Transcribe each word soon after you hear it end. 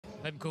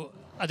Remco,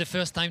 at the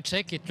first time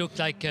check, it looked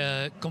like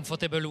a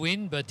comfortable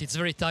win, but it's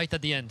very tight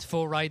at the end.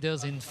 4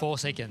 riders in 4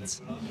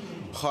 seconds.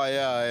 Oh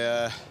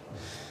yeah,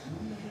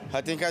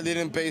 I think I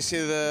didn't pace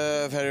it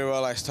very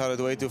well. I started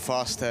way too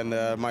fast, and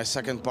my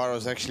second part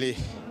was actually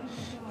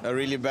a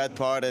really bad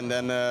part. And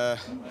then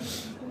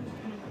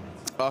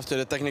after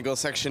the technical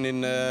section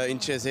in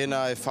Cesena,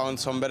 I found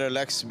some better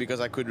legs because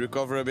I could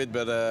recover a bit.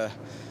 But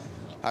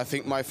I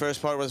think my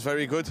first part was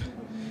very good,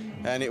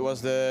 and it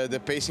was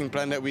the pacing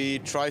plan that we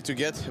tried to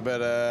get.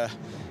 But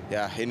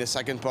yeah, in the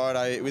second part,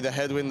 with the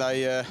headwind,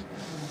 I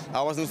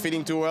wasn't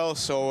feeling too well,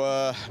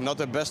 so not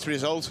the best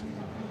result.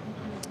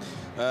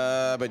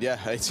 But yeah,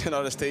 it's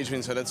another stage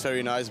win, so that's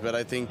very nice. But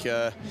I think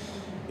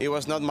it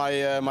was not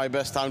my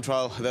best time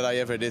trial that I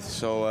ever did.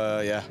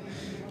 So yeah,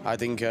 I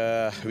think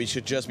we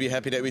should just be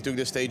happy that we took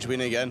the stage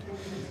win again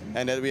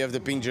and that we have the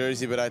pink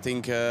jersey. But I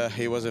think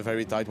it was a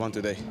very tight one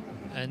today.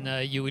 And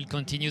you will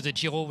continue the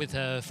Giro with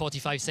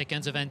 45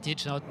 seconds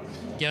advantage. Now,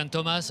 Geraint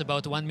Thomas,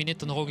 about 1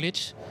 minute on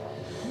Roglic.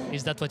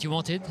 Is that what you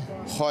wanted?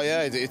 Oh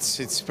yeah,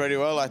 it's pretty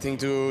well. I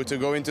think to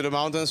go into the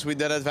mountains with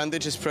that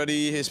advantage is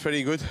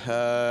pretty good.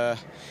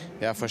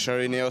 Yeah, for sure,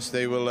 Ineos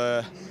they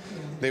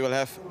will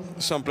have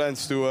some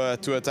plans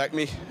to attack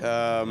me.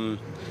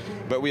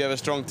 But we have a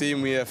strong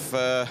team. We have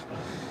a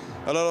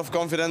lot of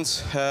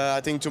confidence.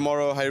 I think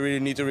tomorrow I really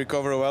need to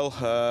recover well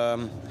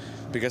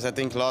because I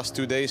think last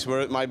 2 days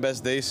were my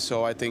best days.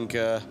 So I think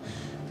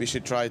we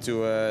should try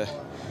to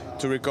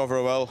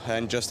recover well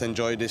and just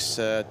enjoy this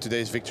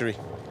today's victory.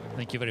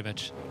 Thank you very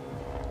much.